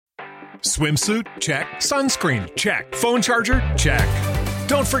Swimsuit? Check. Sunscreen? Check. Phone charger? Check.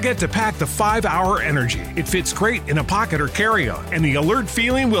 Don't forget to pack the 5-Hour Energy. It fits great in a pocket or carry-on, and the alert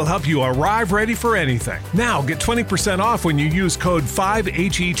feeling will help you arrive ready for anything. Now get 20% off when you use code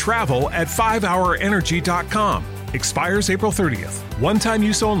 5HETRAVEL at 5hourenergy.com. Expires April 30th. One-time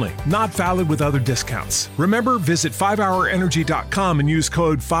use only. Not valid with other discounts. Remember, visit 5hourenergy.com and use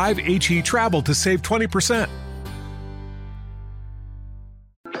code 5HETRAVEL to save 20%.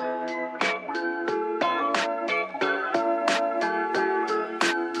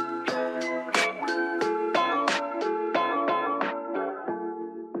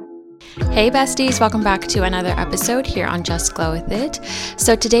 Hey besties, welcome back to another episode here on Just Glow With It.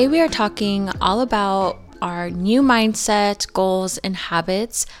 So today we are talking all about our new mindset, goals, and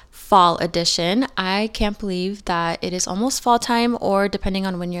habits, fall edition. I can't believe that it is almost fall time, or depending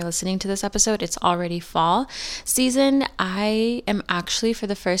on when you're listening to this episode, it's already fall season. I am actually for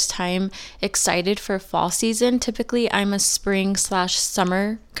the first time excited for fall season. Typically, I'm a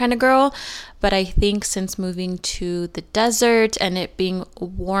spring/summer kind of girl, but I think since moving to the desert and it being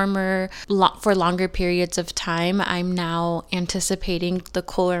warmer for longer periods of time, I'm now anticipating the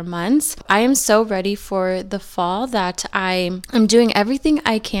cooler months. I am so ready for the fall that I am doing everything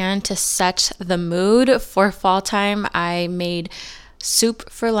I can to set the mood for fall time. I made soup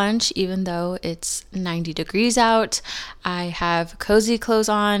for lunch, even though it's 90 degrees out. I have cozy clothes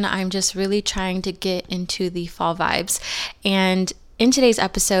on. I'm just really trying to get into the fall vibes. And in today's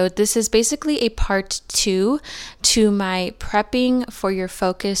episode, this is basically a part 2 to my prepping for your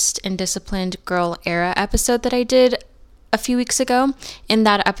focused and disciplined girl era episode that I did a few weeks ago. In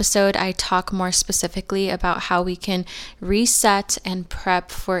that episode, I talk more specifically about how we can reset and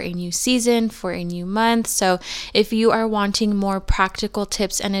prep for a new season, for a new month. So if you are wanting more practical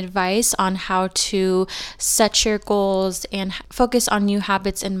tips and advice on how to set your goals and focus on new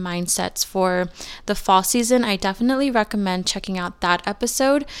habits and mindsets for the fall season, I definitely recommend checking out that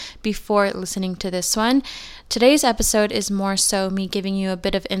episode before listening to this one. Today's episode is more so me giving you a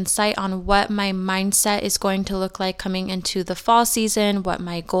bit of insight on what my mindset is going to look like coming into the fall season, what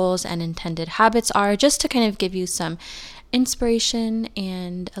my goals and intended habits are, just to kind of give you some inspiration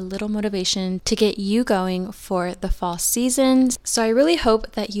and a little motivation to get you going for the fall season. So I really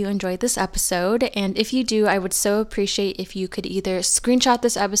hope that you enjoyed this episode, and if you do, I would so appreciate if you could either screenshot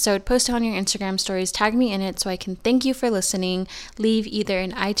this episode, post it on your Instagram stories, tag me in it so I can thank you for listening, leave either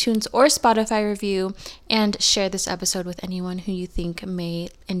an iTunes or Spotify review, and share this episode with anyone who you think may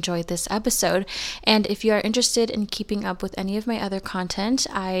enjoy this episode. And if you are interested in keeping up with any of my other content,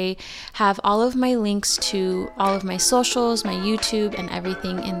 I have all of my links to all of my socials, my YouTube, and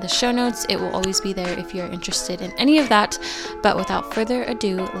everything in the show notes. It will always be there if you're interested in any of that. But without further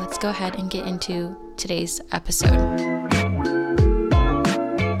ado, let's go ahead and get into today's episode.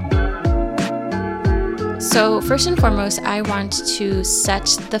 So first and foremost, I want to set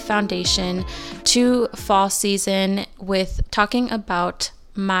the foundation to fall season with talking about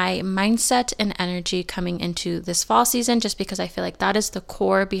my mindset and energy coming into this fall season, just because I feel like that is the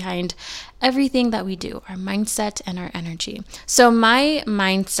core behind everything that we do, our mindset and our energy. So my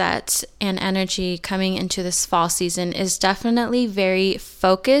mindset and energy coming into this fall season is definitely very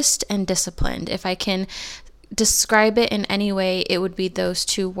focused and disciplined. If I can describe it in any way, it would be those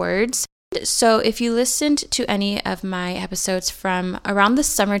two words. So if you listened to any of my episodes from around the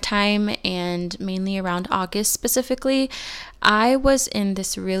summertime and mainly around August specifically, I was in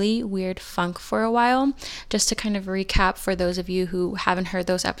this really weird funk for a while. Just to kind of recap for those of you who haven't heard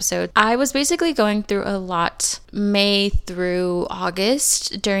those episodes, I was basically going through a lot May through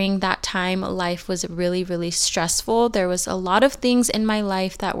August. During that time, life was really, really stressful. There was a lot of things in my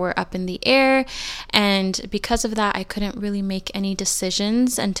life that were up in the air, and because of that, I couldn't really make any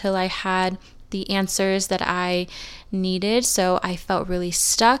decisions until I had the answers that I needed. So I felt really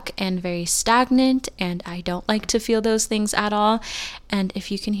stuck and very stagnant, and I don't like to feel those things at all. And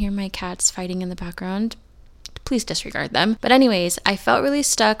if you can hear my cats fighting in the background, please disregard them. But anyways, I felt really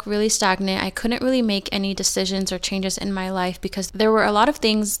stuck, really stagnant. I couldn't really make any decisions or changes in my life because there were a lot of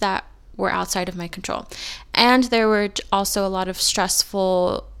things that were outside of my control. And there were also a lot of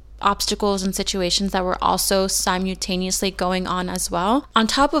stressful obstacles and situations that were also simultaneously going on as well. On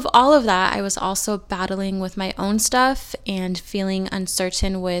top of all of that, I was also battling with my own stuff and feeling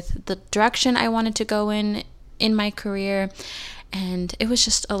uncertain with the direction I wanted to go in my career. And it was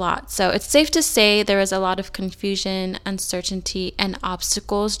just a lot. So it's safe to say there was a lot of confusion, uncertainty, and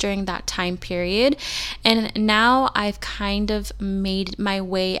obstacles during that time period. And now I've kind of made my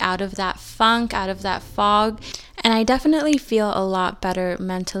way out of that funk, out of that fog. And I definitely feel a lot better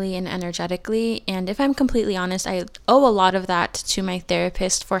mentally and energetically. And if I'm completely honest, I owe a lot of that to my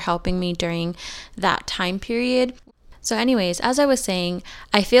therapist for helping me during that time period. So anyways, as I was saying,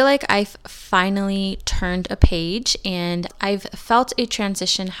 I feel like I've finally turned a page and I've felt a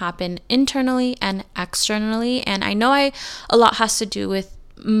transition happen internally and externally. And I know a lot has to do with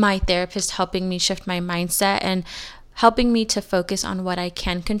my therapist helping me shift my mindset and helping me to focus on what I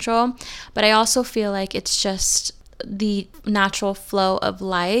can control. But I also feel like it's just the natural flow of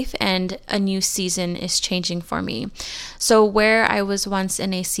life and a new season is changing for me. So where I was once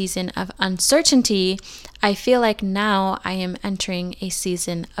in a season of uncertainty, I feel like now I am entering a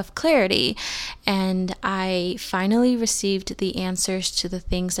season of clarity, and I finally received the answers to the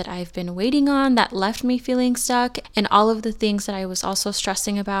things that I've been waiting on that left me feeling stuck, and all of the things that I was also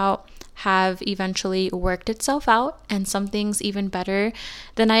stressing about have eventually worked itself out, and some things even better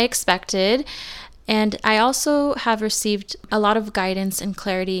than I expected. And I also have received a lot of guidance and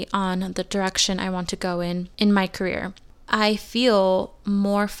clarity on the direction I want to go in my career. I feel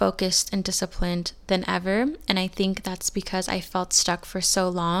more focused and disciplined than ever, and I think that's because I felt stuck for so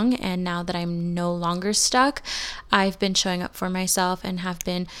long, and now that I'm no longer stuck, I've been showing up for myself and have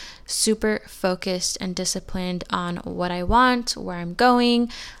been super focused and disciplined on what I want, where I'm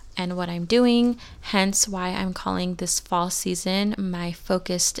going, and what I'm doing, hence why I'm calling this fall season my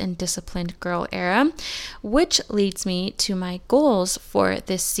focused and disciplined girl era, which leads me to my goals for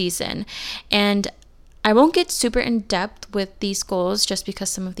this season. And I won't get super in depth with these goals just because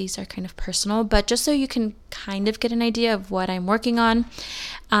some of these are kind of personal, but just so you can kind of get an idea of what I'm working on.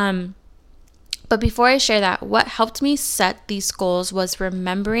 But before I share that, what helped me set these goals was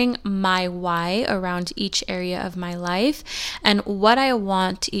remembering my why around each area of my life and what I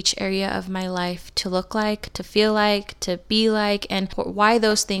want each area of my life to look like, to feel like, to be like, and why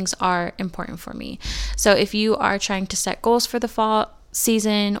those things are important for me. So if you are trying to set goals for the fall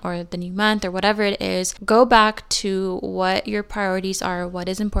season or the new month or whatever it is, go back to what your priorities are, what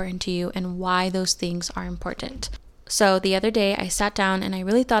is important to you, and why those things are important. So the other day I sat down and I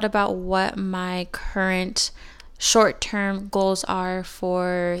really thought about what my current short-term goals are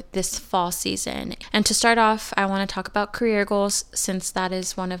for this fall season. And to start off, I want to talk about career goals since that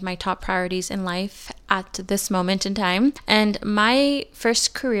is one of my top priorities in life at this moment in time. And my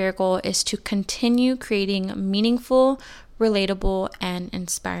first career goal is to continue creating meaningful, relatable, and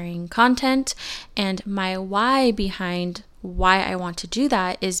inspiring content. And my why behind why I want to do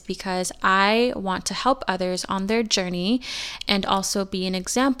that is because I want to help others on their journey and also be an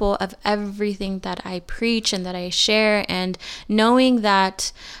example of everything that I preach and that I share. And knowing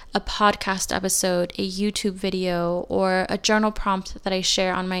that a podcast episode, a YouTube video, or a journal prompt that I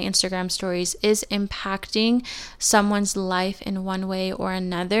share on my Instagram stories is impacting someone's life in one way or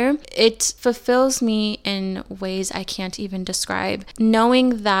another, it fulfills me in ways I can't even describe.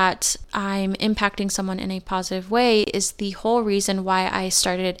 Knowing that I'm impacting someone in a positive way is the whole reason why I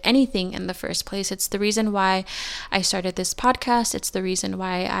started anything in the first place. It's the reason why I started this podcast. It's the reason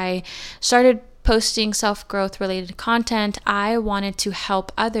why I started posting self-growth related content. I wanted to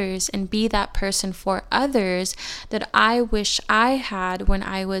help others and be that person for others that I wish I had when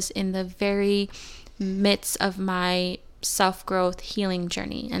I was in the very midst of my self-growth healing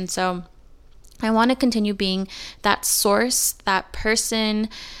journey. And so I want to continue being that source, that person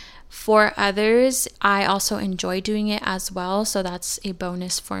for others. I also enjoy doing it as well, so that's a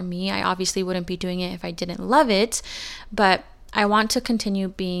bonus for me. I obviously wouldn't be doing it if I didn't love it, but I want to continue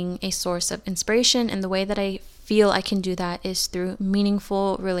being a source of inspiration, and the way that I feel I can do that is through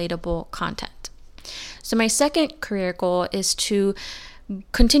meaningful, relatable content. So my second career goal is to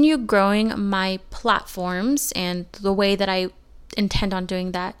continue growing my platforms, and the way that I intend on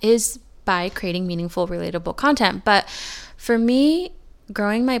doing that is by creating meaningful, relatable content. But for me,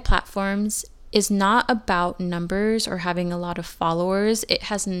 growing my platforms is not about numbers or having a lot of followers. It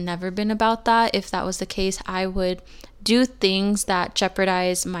has never been about that. If that was the case, I would do things that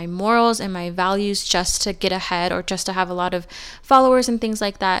jeopardize my morals and my values just to get ahead or just to have a lot of followers and things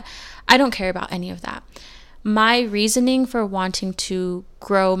like that. I don't care about any of that. My reasoning for wanting to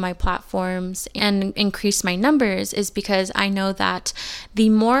grow my platforms and increase my numbers is because I know that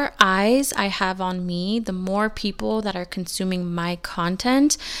the more eyes I have on me, the more people that are consuming my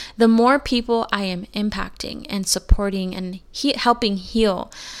content, the more people I am impacting and supporting and helping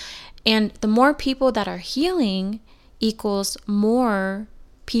heal. And the more people that are healing equals more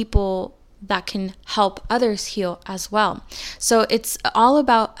people that can help others heal as well. So it's all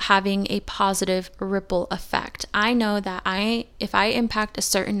about having a positive ripple effect. I know that if I impact a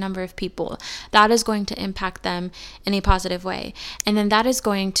certain number of people, that is going to impact them in a positive way. And then that is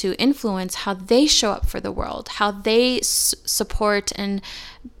going to influence how they show up for the world, how they support and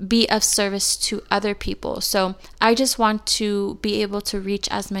be of service to other people. So I just want to be able to reach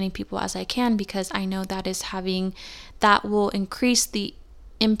as many people as I can, because I know that will increase the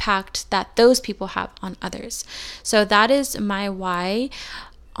impact that those people have on others. So that is my why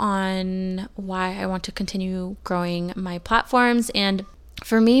on why I want to continue growing my platforms. And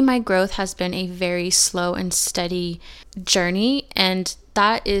for me, my growth has been a very slow and steady journey, and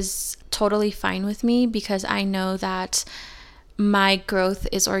that is totally fine with me, because I know that my growth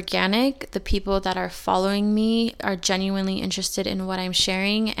is organic. The people that are following me are genuinely interested in what I'm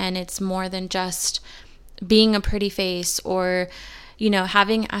sharing, and it's more than just being a pretty face or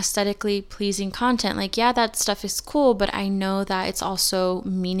having aesthetically pleasing content. Like, yeah, that stuff is cool, but I know that it's also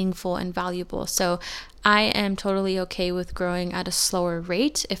meaningful and valuable. So I am totally okay with growing at a slower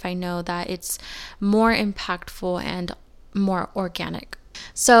rate if I know that it's more impactful and more organic.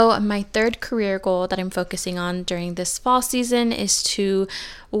 So my third career goal that I'm focusing on during this fall season is to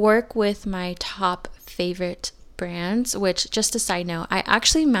work with my top favorite brands, which, just a side note, I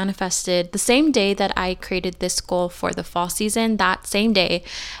actually manifested the same day that I created this goal for the fall season. That same day,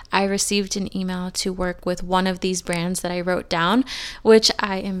 I received an email to work with one of these brands that I wrote down, which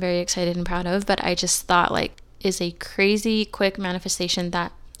I am very excited and proud of, but I just thought is a crazy quick manifestation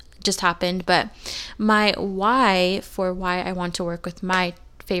that just happened. But my why I want to work with my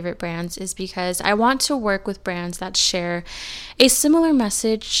favorite brands is because I want to work with brands that share a similar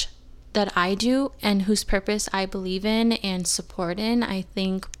message that I do and whose purpose I believe in and support in. I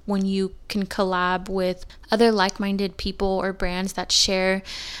think when you can collab with other like-minded people or brands that share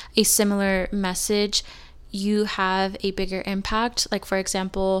a similar message, you have a bigger impact. Like, for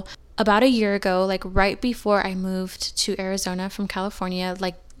example, about a year ago, right before I moved to Arizona from California,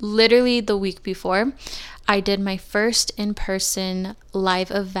 literally the week before, I did my first in-person live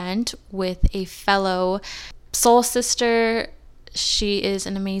event with a fellow soul sister. She is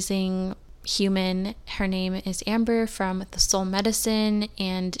an amazing human. Her name is Amber from The Soul Medicine,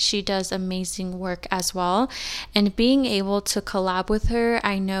 and she does amazing work as well. And being able to collab with her,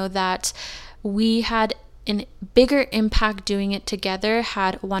 I know that we had a bigger impact doing it together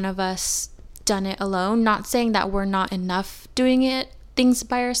had one of us done it alone. Not saying that we're not enough doing things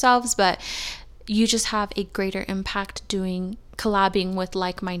by ourselves, but you just have a greater impact collabing with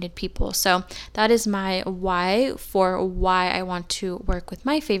like-minded people. So that is my why I want to work with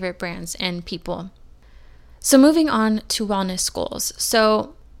my favorite brands and people. So moving on to wellness goals.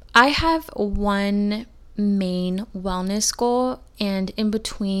 So I have one main wellness goal, and in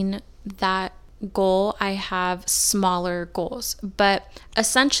between that goal, I have smaller goals. But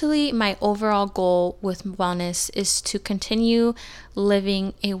essentially, my overall goal with wellness is to continue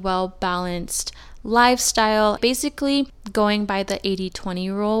living a well-balanced lifestyle, basically going by the 80-20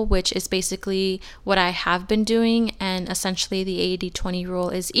 rule, which is basically what I have been doing. And essentially the 80-20 rule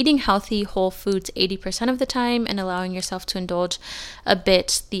is eating healthy whole foods 80% of the time and allowing yourself to indulge a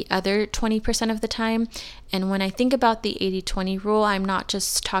bit the other 20% of the time. And when I think about the 80-20 rule, I'm not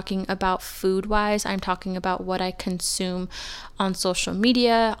just talking about food wise, I'm talking about what I consume on social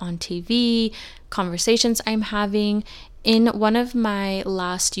media, on TV, conversations I'm having. In one of my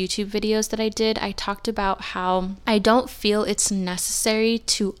last YouTube videos that I did, I talked about how I don't feel it's necessary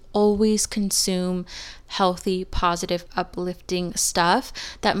to always consume healthy, positive, uplifting stuff.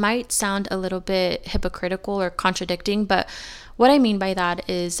 That might sound a little bit hypocritical or contradicting, but what I mean by that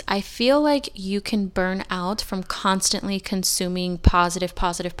is I feel like you can burn out from constantly consuming positive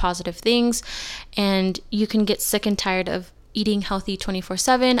things, and you can get sick and tired of eating healthy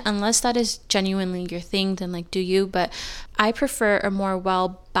 24/7. Unless that is genuinely your thing, then do you. But I prefer a more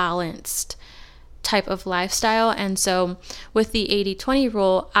well-balanced type of lifestyle. And so with the 80-20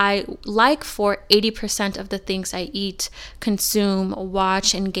 rule, I like for 80% of the things I eat, consume,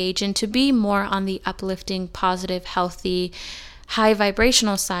 watch, engage in to be more on the uplifting, positive, healthy, high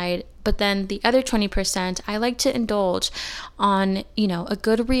vibrational side. But then the other 20%, I like to indulge on, a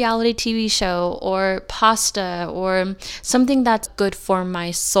good reality TV show or pasta or something that's good for my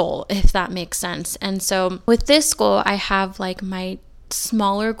soul, if that makes sense. And so with this goal, I have my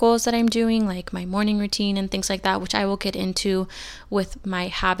smaller goals that I'm doing, like my morning routine and things like that, which I will get into with my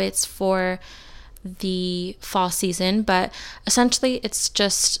habits for the fall season. But essentially, it's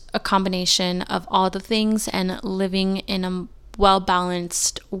just a combination of all the things and living in a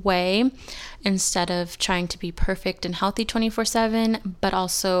well-balanced way instead of trying to be perfect and healthy 24/7, but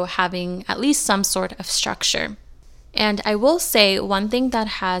also having at least some sort of structure. And I will say one thing that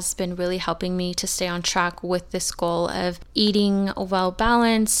has been really helping me to stay on track with this goal of eating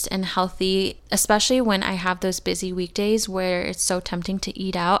well-balanced and healthy, especially when I have those busy weekdays where it's so tempting to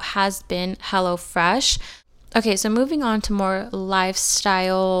eat out, has been HelloFresh. Okay, so moving on to more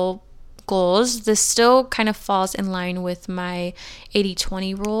lifestyle goals. This still kind of falls in line with my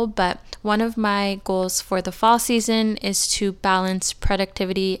 80-20 rule, but one of my goals for the fall season is to balance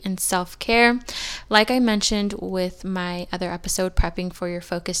productivity and self-care. Like I mentioned with my other episode, Prepping for Your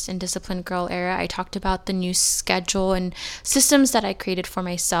Focused and Disciplined Girl Era, I talked about the new schedule and systems that I created for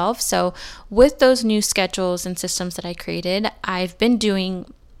myself. So with those new schedules and systems that I created, I've been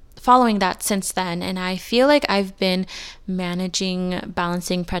following that since then, and I feel like I've been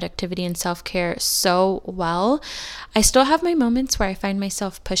balancing productivity and self-care so well. I still have my moments where I find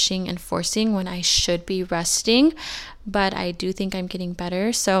myself pushing and forcing when I should be resting, but I do think I'm getting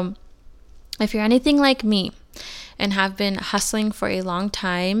better. So if you're anything like me and have been hustling for a long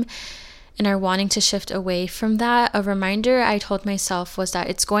time and are wanting to shift away from that, a reminder I told myself was that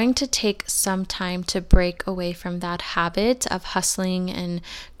it's going to take some time to break away from that habit of hustling and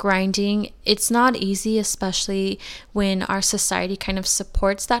grinding. It's not easy, especially when our society kind of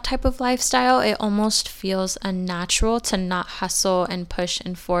supports that type of lifestyle. It almost feels unnatural to not hustle and push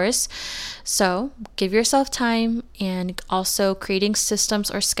and force. So give yourself time, and also creating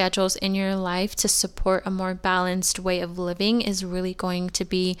systems or schedules in your life to support a more balanced way of living is really going to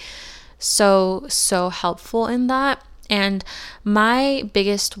be so helpful in that. And my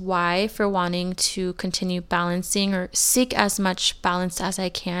biggest why for wanting to continue balancing or seek as much balance as I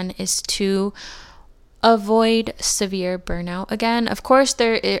can is to avoid severe burnout again. Of course,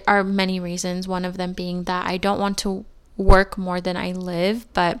 there are many reasons, one of them being that I don't want to work more than I live.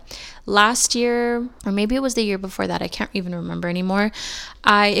 But last year, or maybe it was the year before that, I can't even remember anymore,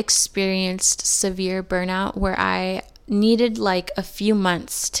 I experienced severe burnout where I needed like a few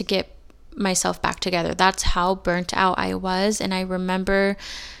months to get myself back together. That's how burnt out I was. And I remember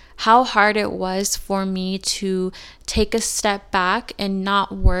how hard it was for me to take a step back and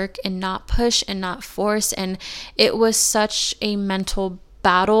not work and not push and not force. And it was such a mental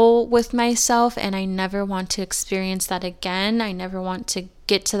battle with myself, and I never want to experience that again. I never want to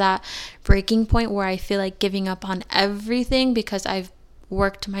get to that breaking point where I feel like giving up on everything because I've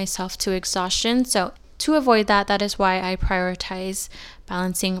worked myself to exhaustion. So to avoid that, that is why I prioritize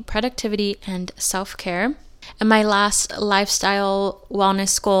balancing productivity and self-care. And my last lifestyle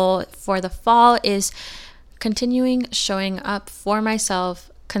wellness goal for the fall is continuing showing up for myself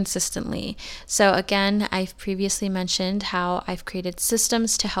consistently. So again, I've previously mentioned how I've created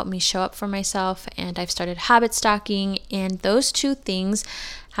systems to help me show up for myself, and I've started habit stacking, and those two things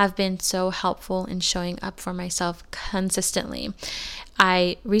have been so helpful in showing up for myself consistently.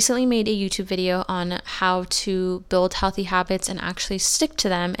 I recently made a YouTube video on how to build healthy habits and actually stick to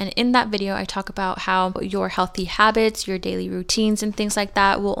them. And in that video, I talk about how your healthy habits, your daily routines, and things like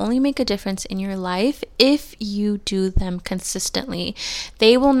that will only make a difference in your life if you do them consistently.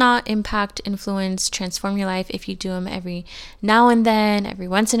 They will not impact, influence, transform your life if you do them every now and then, every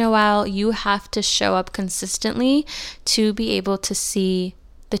once in a while. You have to show up consistently to be able to see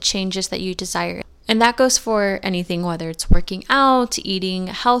the changes that you desire. And that goes for anything, whether it's working out, eating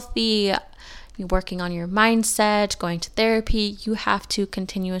healthy, working on your mindset, going to therapy. You have to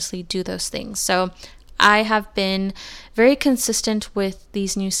continuously do those things. So I have been very consistent with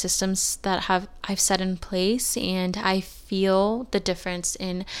these new systems that I've set in place, and I feel the difference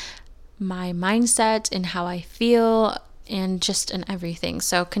in my mindset and how I feel and just in everything.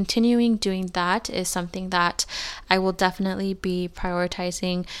 So continuing doing that is something that I will definitely be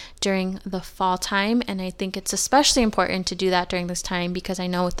prioritizing during the fall time. And I think it's especially important to do that during this time because I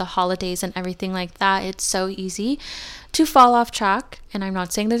know with the holidays and everything like that, it's so easy to fall off track. And I'm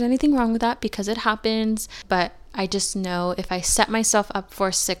not saying there's anything wrong with that because it happens, but I just know if I set myself up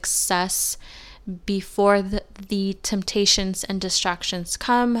for success before the temptations and distractions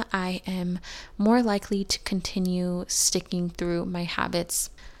come, I am more likely to continue sticking through my habits.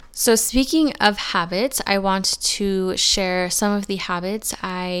 So speaking of habits, I want to share some of the habits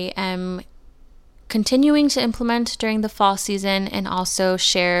I am continuing to implement during the fall season, and also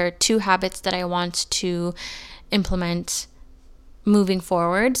share 2 habits that I want to implement moving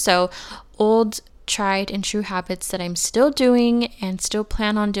forward. So old tried and true habits that I'm still doing and still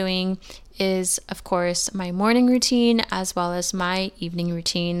plan on doing is, of course, my morning routine as well as my evening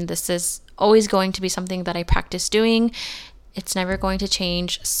routine. This is always going to be something that I practice doing It's never going to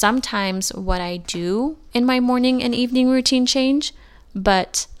change. Sometimes what I do in my morning and evening routine change,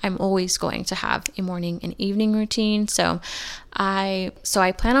 but I'm always going to have a morning and evening routine. So I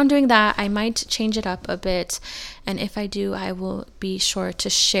plan on doing that. I might change it up a bit. And if I do, I will be sure to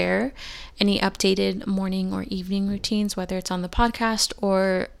share any updated morning or evening routines, whether it's on the podcast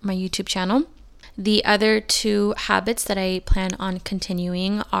or my YouTube channel. The other two habits that I plan on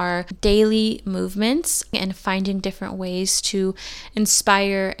continuing are daily movements and finding different ways to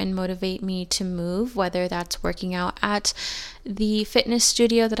inspire and motivate me to move, whether that's working out at the fitness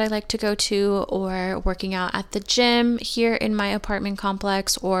studio that I like to go to, or working out at the gym here in my apartment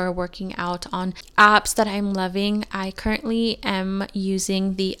complex, or working out on apps that I'm loving. I currently am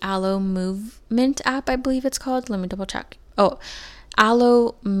using the Alo Movement app, I believe it's called. Let me double check.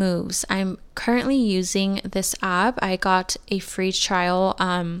 Alo Moves. I'm currently using this app. I got a free trial.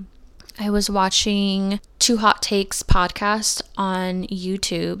 I was watching Two Hot Takes podcast on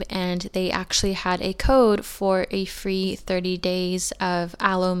YouTube, and they actually had a code for a free 30 days of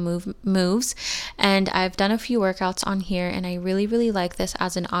Alo Moves. And I've done a few workouts on here, and I really, really like this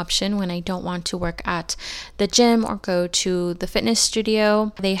as an option when I don't want to work at the gym or go to the fitness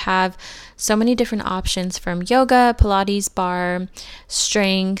studio. They have so many different options, from yoga, Pilates bar,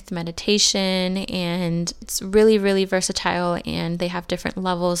 strength, meditation, and it's really, really versatile, and they have different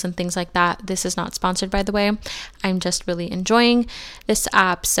levels and things like that. This is not sponsored, by the way. I'm just really enjoying this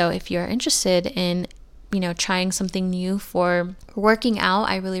app. So if you're interested in trying something new for working out,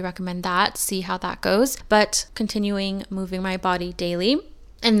 I really recommend that. See how that goes. But continuing moving my body daily.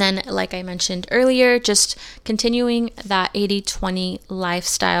 And then, like I mentioned earlier, just continuing that 80-20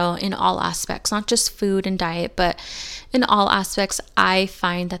 lifestyle in all aspects, not just food and diet, but in all aspects. I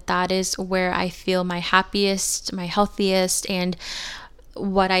find that is where I feel my happiest, my healthiest, and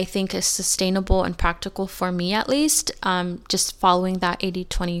what I think is sustainable and practical for me, at least, just following that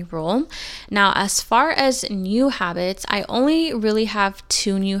 80-20 rule. Now, as far as new habits, I only really have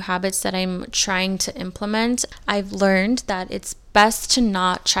 2 new habits that I'm trying to implement. I've learned that it's best to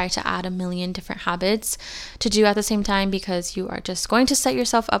not try to add a million different habits to do at the same time, because you are just going to set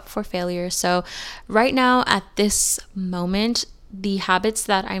yourself up for failure. So right now, at this moment, the habits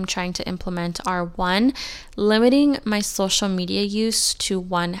that I'm trying to implement are: 1, limiting my social media use to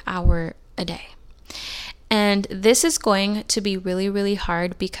 1 hour a day. And this is going to be really, really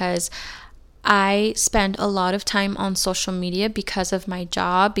hard because I spend a lot of time on social media because of my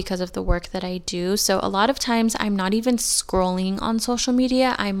job, because of the work that I do. So a lot of times I'm not even scrolling on social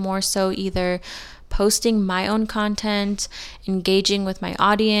media. I'm more so either posting my own content, engaging with my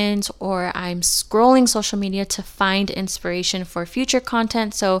audience, or I'm scrolling social media to find inspiration for future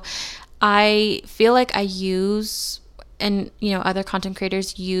content. So I feel like I use, and other content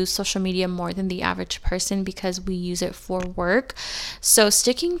creators use social media more than the average person because we use it for work. So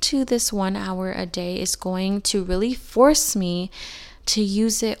sticking to this 1 hour a day is going to really force me to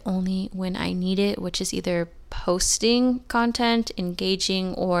use it only when I need it, which is either posting content,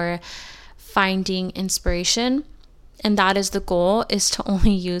 engaging, or finding inspiration. And that is the goal, is to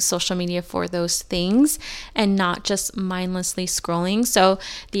only use social media for those things and not just mindlessly scrolling. So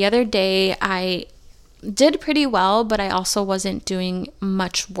the other day I did pretty well, but I also wasn't doing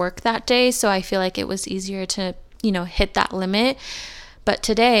much work that day. So I feel like it was easier to, hit that limit. But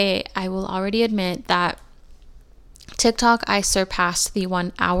today I will already admit that TikTok, I surpassed the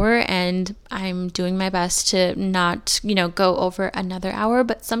 1 hour, and I'm doing my best to not, go over another hour,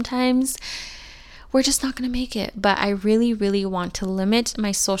 but sometimes we're just not going to make it. But I really, really want to limit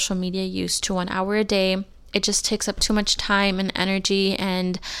my social media use to 1 hour a day. It just takes up too much time and energy,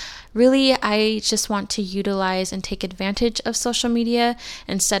 and really, I just want to utilize and take advantage of social media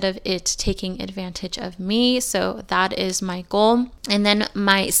instead of it taking advantage of me. So that is my goal. And then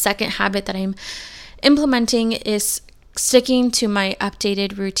my second habit that I'm implementing is sticking to my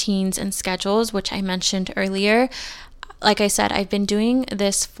updated routines and schedules, which I mentioned earlier. Like I said, I've been doing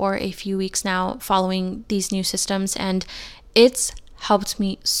this for a few weeks now, following these new systems, and it's helped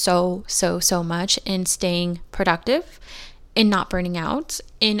me so much in staying productive, in not burning out,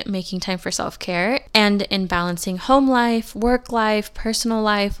 in making time for self-care, and in balancing home life, work life, personal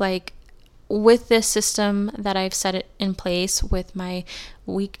life. Like, with this system that I've set in place with my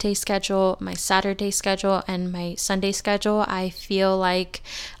weekday schedule, my Saturday schedule, and my Sunday schedule, I feel like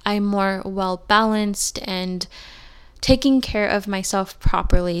I'm more well balanced and taking care of myself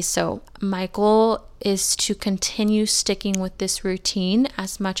properly. So my goal is to continue sticking with this routine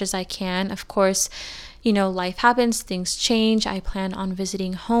as much as I can. Of course, life happens, things change. I plan on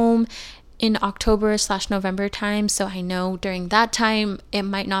visiting home in October/November time. So I know during that time, it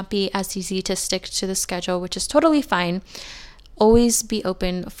might not be as easy to stick to the schedule, which is totally fine. Always be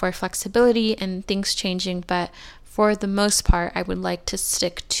open for flexibility and things changing, but for the most part, I would like to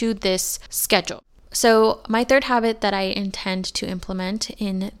stick to this schedule. So my third habit that I intend to implement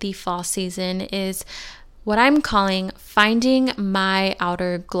in the fall season is what I'm calling finding my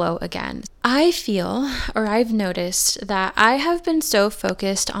outer glow again. I've noticed that I have been so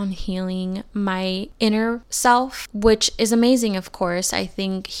focused on healing my inner self, which is amazing, of course. I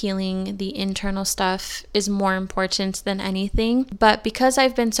think healing the internal stuff is more important than anything. But because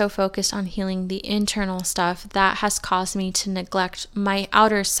I've been so focused on healing the internal stuff, that has caused me to neglect my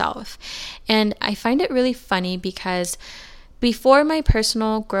outer self. And I find it really funny because before my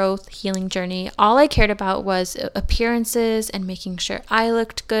personal growth healing journey, all I cared about was appearances and making sure I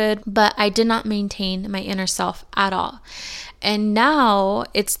looked good, but I did not maintain my inner self at all. And now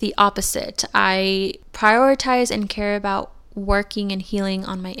it's the opposite. I prioritize and care about working and healing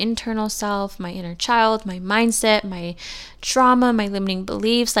on my internal self, my inner child, my mindset, my trauma, my limiting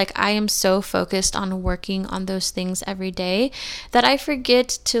beliefs. Like, I am so focused on working on those things every day that I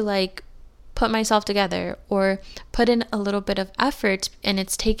forget to put myself together or put in a little bit of effort, and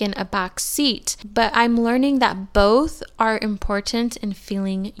it's taken a back seat. But I'm learning that both are important in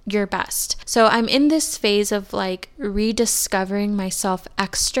feeling your best. So I'm in this phase of rediscovering myself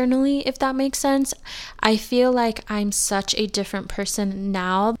externally, if that makes sense. I feel like I'm such a different person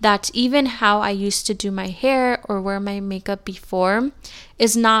now that even how I used to do my hair or wear my makeup before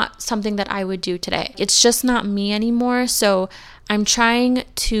is not something that I would do today. It's just not me anymore. So I'm trying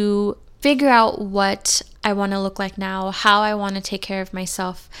to figure out what I want to look like now, how I want to take care of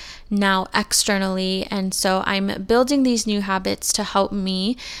myself now externally. And so I'm building these new habits to help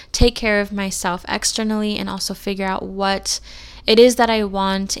me take care of myself externally and also figure out what it is that I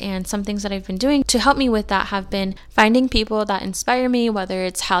want. And some things that I've been doing to help me with that have been finding people that inspire me, whether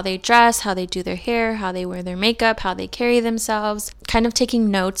it's how they dress, how they do their hair, how they wear their makeup, how they carry themselves, kind of taking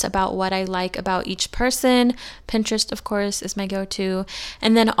notes about what I like about each person. Pinterest, of course, is my go-to.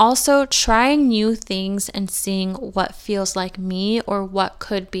 And then also trying new things and seeing what feels like me or what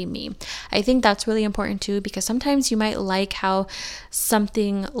could be me. I think that's really important too, because sometimes you might like how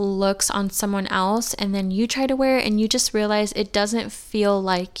something looks on someone else and then you try to wear it and you just realize it doesn't feel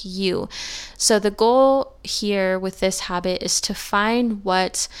like you. So the goal here with this habit is to find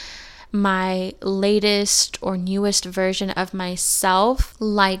what my latest or newest version of myself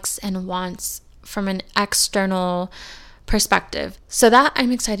likes and wants from an external perspective. So that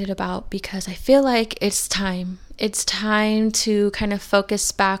I'm excited about because I feel like it's time. It's time to kind of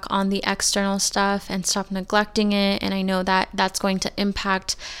focus back on the external stuff and stop neglecting it. And I know that that's going to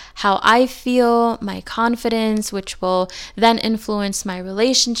impact how I feel, my confidence, which will then influence my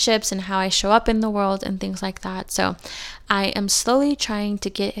relationships and how I show up in the world and things like that. So I am slowly trying to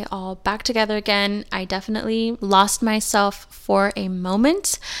get it all back together again. I definitely lost myself for a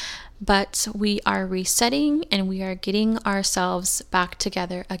moment, but we are resetting and we are getting ourselves back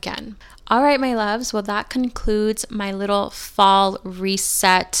together again. All right, my loves. Well, that concludes my little fall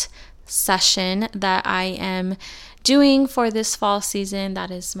reset session that I am doing for this fall season. That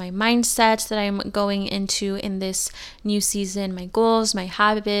is my mindset that I'm going into in this new season, my goals, my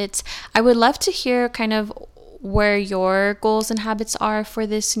habits. I would love to hear kind of where your goals and habits are for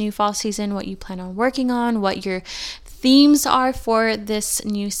this new fall season, what you plan on working on, what your themes are for this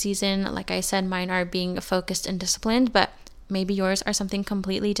new season. Like I said, mine are being focused and disciplined, but maybe yours are something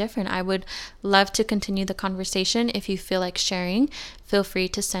completely different. I would love to continue the conversation. If you feel like sharing, feel free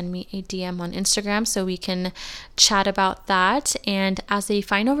to send me a DM on Instagram so we can chat about that. And as a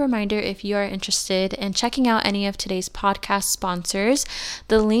final reminder, if you are interested in checking out any of today's podcast sponsors,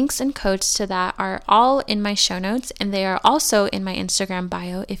 the links and codes to that are all in my show notes, and they are also in my Instagram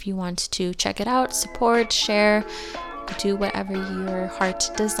bio if you want to check it out, support, share, do whatever your heart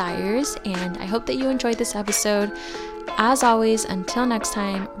desires. And I hope that you enjoyed this episode. As always, until next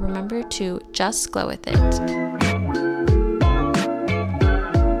time, remember to just glow with it.